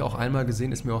 aber habe ich auch einmal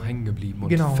gesehen, ist mir auch hängen geblieben.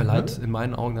 Und verleiht in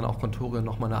meinen Augen dann auch Contorion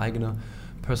nochmal eine eigene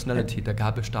Personality. Der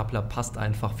Gabelstapler passt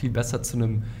einfach viel besser zu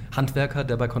einem Handwerker,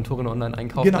 der bei Contorion online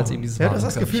einkauft, als eben dieses Warenkörbchen. Ja,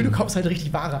 das ist das Gefühl, du kaufst halt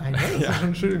richtig Ware ein. Ne? Das ist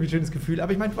schon ein schönes Gefühl.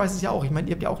 Aber ich meine, du weißt es ja auch. Ich meine,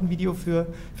 ihr habt ja auch ein Video für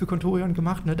Contorion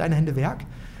gemacht, ne? Deine Hände Werk.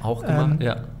 Auch gemacht,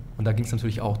 ja. Und da ging es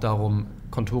natürlich auch darum,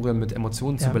 Contorion mit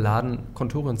Emotionen zu beladen,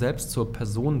 Contorion selbst zur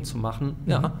Person zu machen.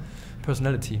 Ja.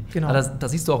 Personality. Genau. Also da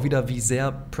siehst du auch wieder, wie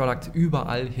sehr Product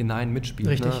überall hinein mitspielt.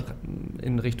 Richtig. Ne?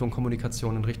 In Richtung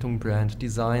Kommunikation, in Richtung Brand,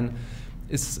 Design.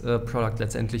 Ist Product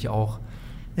letztendlich auch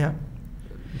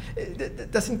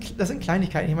Das sind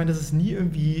Kleinigkeiten. Ich meine, das ist nie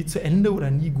irgendwie zu Ende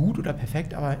oder nie gut oder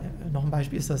perfekt, aber noch ein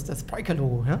Beispiel ist das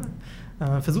Spryker-Logo.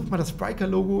 Ja? Versucht mal das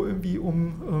Spryker-Logo irgendwie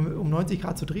um 90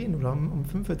 Grad zu drehen oder um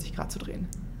 45 Grad zu drehen.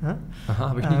 Ja? Aha,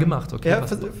 habe ich nie gemacht. Okay, ja,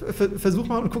 versuch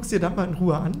mal und guckst dir dann mal in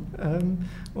Ruhe an.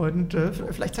 Und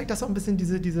vielleicht zeigt das auch ein bisschen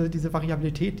diese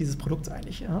Variabilität dieses Produkts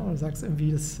eigentlich. Ja? Und du sagst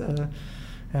irgendwie, das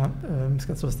ist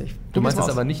ganz lustig. Du meinst jetzt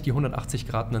aber nicht die 180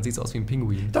 Grad und dann sieht es aus wie ein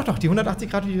Pinguin. Doch, die 180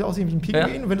 Grad sieht aus wie ein Pinguin. Ja?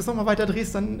 Und wenn du es nochmal weiter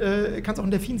drehst, dann kann es auch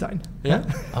ein Delfin sein. Ja?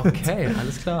 Okay,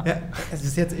 alles klar. Ja, es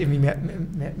ist jetzt irgendwie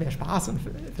mehr Spaß und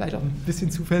vielleicht auch ein bisschen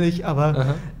zufällig,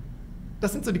 aber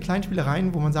das sind so die kleinen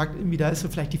Spielereien, wo man sagt, irgendwie da ist so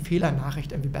vielleicht die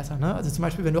Fehlernachricht irgendwie besser. Ne? Also zum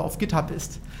Beispiel, wenn du auf GitHub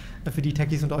bist, für die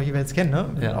Techies und euch, ihr werdet es kennen,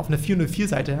 ne? Auf einer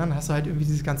 404-Seite, dann hast du halt irgendwie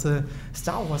dieses ganze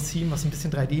Star Wars-Theme, was ein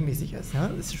bisschen 3D-mäßig ist. Ne?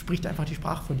 Es spricht einfach die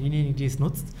Sprache von denjenigen, die es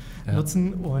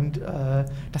nutzen und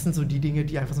das sind so die Dinge,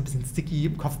 die einfach so ein bisschen sticky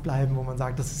im Kopf bleiben, wo man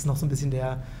sagt, das ist noch so ein bisschen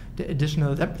der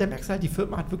Additional, da merkst du halt, die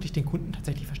Firma hat wirklich den Kunden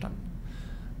tatsächlich verstanden.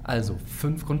 Also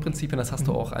 5 Grundprinzipien, das hast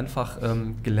du auch einfach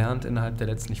gelernt innerhalb der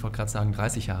letzten, ich wollte gerade sagen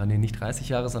 30 Jahre, nee, nicht 30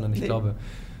 Jahre, sondern ich glaube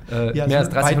mehr als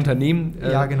 30 Unternehmen, mit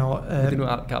denen du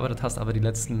gearbeitet hast, aber die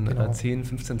letzten 10,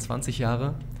 15, 20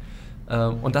 Jahre.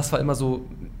 Und das war immer so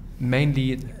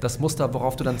mainly das Muster,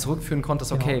 worauf du dann zurückführen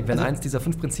konntest, okay, wenn eins dieser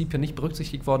 5 Prinzipien nicht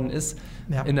berücksichtigt worden ist,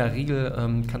 in der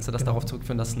Regel kannst du das darauf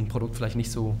zurückführen, dass ein Produkt vielleicht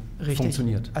nicht so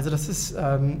funktioniert. Also das ist...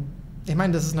 ich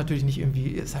meine, das ist natürlich nicht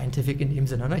irgendwie scientific in dem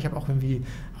Sinne. Ne? Ich habe auch irgendwie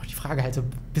auch die Frage halt so,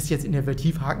 bist du jetzt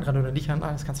innovativ, Haken dran oder nicht,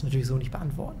 das kannst du natürlich so nicht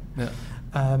beantworten.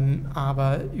 Ja.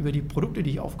 Aber über die Produkte,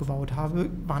 die ich aufgebaut habe,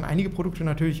 waren einige Produkte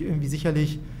natürlich irgendwie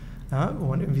sicherlich, wo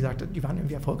man irgendwie sagt, die waren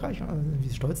irgendwie erfolgreich, also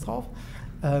irgendwie stolz drauf.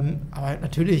 Aber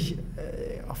natürlich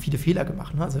auch viele Fehler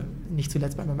gemacht. Ne? Also nicht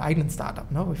zuletzt bei meinem eigenen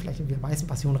Startup, ne? Wo ich vielleicht irgendwie am meisten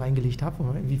Passion reingelegt habe, wo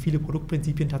wir irgendwie viele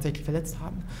Produktprinzipien tatsächlich verletzt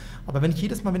haben. Aber wenn ich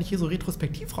hier so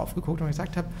retrospektiv raufgeguckt habe und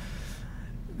gesagt habe,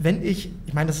 ich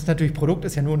meine, das ist natürlich, Produkt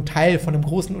ist ja nur ein Teil von einem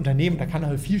großen Unternehmen, da kann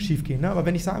halt viel schief gehen, ne? Aber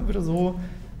wenn ich sagen würde so,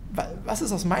 was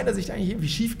ist aus meiner Sicht eigentlich irgendwie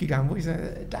schief gegangen, wo ich sage,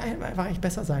 da hätten wir einfach eigentlich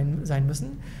besser sein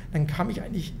müssen, dann kam ich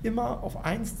eigentlich immer auf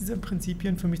eins dieser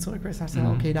Prinzipien für mich zurück, weil ich sagte,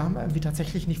 okay, da haben wir irgendwie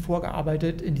tatsächlich nicht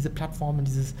vorgearbeitet in diese Plattform, in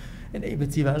dieses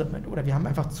Enabled Development, oder wir haben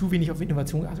einfach zu wenig auf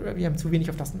Innovation geachtet, oder wir haben zu wenig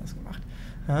auf das und das gemacht.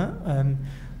 Ja?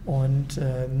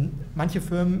 Manche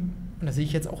Firmen, und das sehe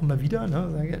ich jetzt auch immer wieder, ne,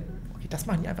 sage, okay, das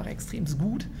machen die einfach extrem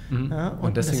gut. Ja,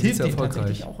 und das hilft denen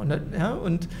tatsächlich auch.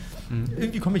 Und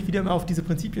irgendwie komme ich wieder immer auf diese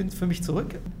Prinzipien für mich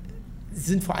zurück. Sie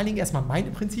sind vor allen Dingen erstmal meine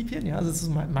Prinzipien, ja, also es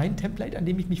ist mein Template, an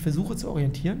dem ich mich versuche zu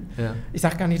orientieren. Ja. Ich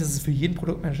sage gar nicht, dass es für jeden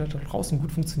Produktmanager da draußen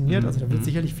gut funktioniert, also da wird es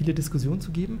sicherlich viele Diskussionen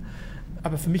zu geben.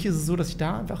 Aber für mich ist es so, dass ich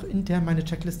da einfach intern meine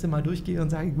Checkliste mal durchgehe und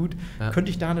sage, gut, könnte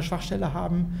ich da eine Schwachstelle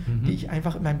haben, die ich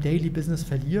einfach in meinem Daily Business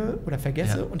verliere oder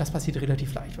vergesse, und das passiert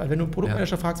relativ leicht. Weil wenn du einen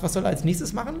Produktmanager fragst, was soll er als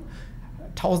nächstes machen,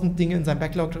 1000 Dinge in seinem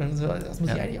Backlog, und so, das muss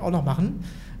ich eigentlich auch noch machen.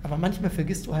 Aber manchmal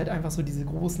vergisst du halt einfach so diese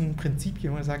großen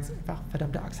Prinzipien und du sagst einfach,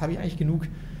 verdammte Axt, habe ich eigentlich genug,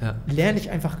 lerne ich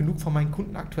einfach genug von meinen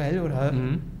Kunden aktuell oder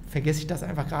vergesse ich das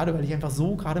einfach gerade, weil ich einfach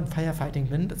so gerade im Firefighting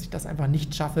bin, dass ich das einfach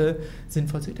nicht schaffe,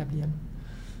 sinnvoll zu etablieren.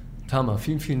 Tamer,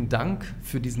 vielen, vielen Dank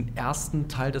für diesen ersten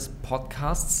Teil des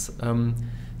Podcasts.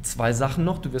 2 Sachen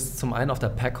noch. Du wirst zum einen auf der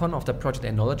PACon, auf der Project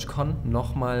Knowledge Con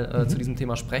nochmal zu diesem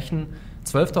Thema sprechen.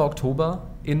 12. Oktober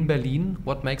in Berlin.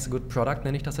 What makes a good product,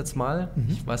 nenne ich das jetzt mal.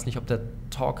 Ich weiß nicht, ob der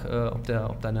Talk, ob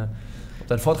dein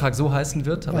Vortrag so heißen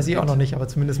wird. Weiß ich auch noch nicht, aber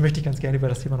zumindest möchte ich ganz gerne über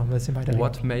das Thema noch ein bisschen weiterreden.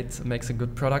 What makes a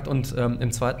good product. Und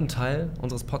im zweiten Teil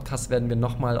unseres Podcasts werden wir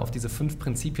nochmal auf diese 5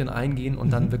 Prinzipien eingehen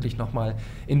und dann wirklich nochmal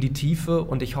in die Tiefe.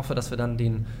 Und ich hoffe, dass wir dann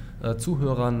den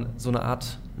Zuhörern so eine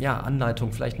Art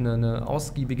Anleitung, vielleicht eine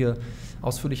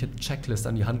ausführliche Checklist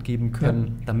an die Hand geben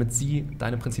können, damit sie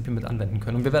deine Prinzipien mit anwenden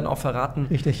können. Und wir werden auch verraten,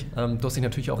 du hast dich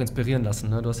natürlich auch inspirieren lassen.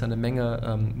 Ne? Du hast ja eine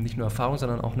Menge, nicht nur Erfahrung,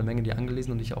 sondern auch eine Menge dir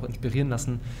angelesen und dich auch inspirieren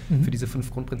lassen für diese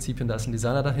 5 Grundprinzipien. Da ist ein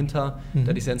Designer dahinter,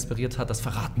 der dich sehr inspiriert hat. Das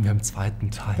verraten wir im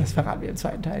zweiten Teil.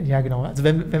 Ja genau. Also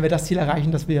wenn wir das Ziel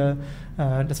erreichen, dass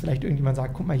vielleicht irgendjemand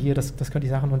sagt, guck mal hier, das könnte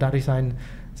ich sagen, und dadurch sein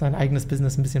eigenes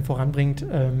Business ein bisschen voranbringt,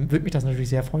 würde mich das natürlich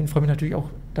sehr freuen. Ich freue mich natürlich auch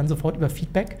dann sofort über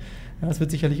Feedback. Ja, es wird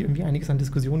sicherlich irgendwie einiges an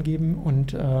Diskussionen geben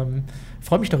und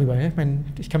freue mich darüber. Ja? Ich meine,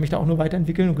 ich kann mich da auch nur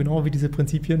weiterentwickeln und genau wie diese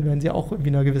Prinzipien werden sie auch irgendwie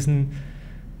einer gewissen,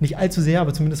 nicht allzu sehr,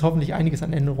 aber zumindest hoffentlich einiges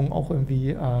an Änderungen auch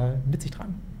irgendwie mit sich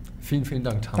tragen. Vielen, vielen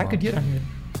Dank, Tamer. Danke dir, Daniel.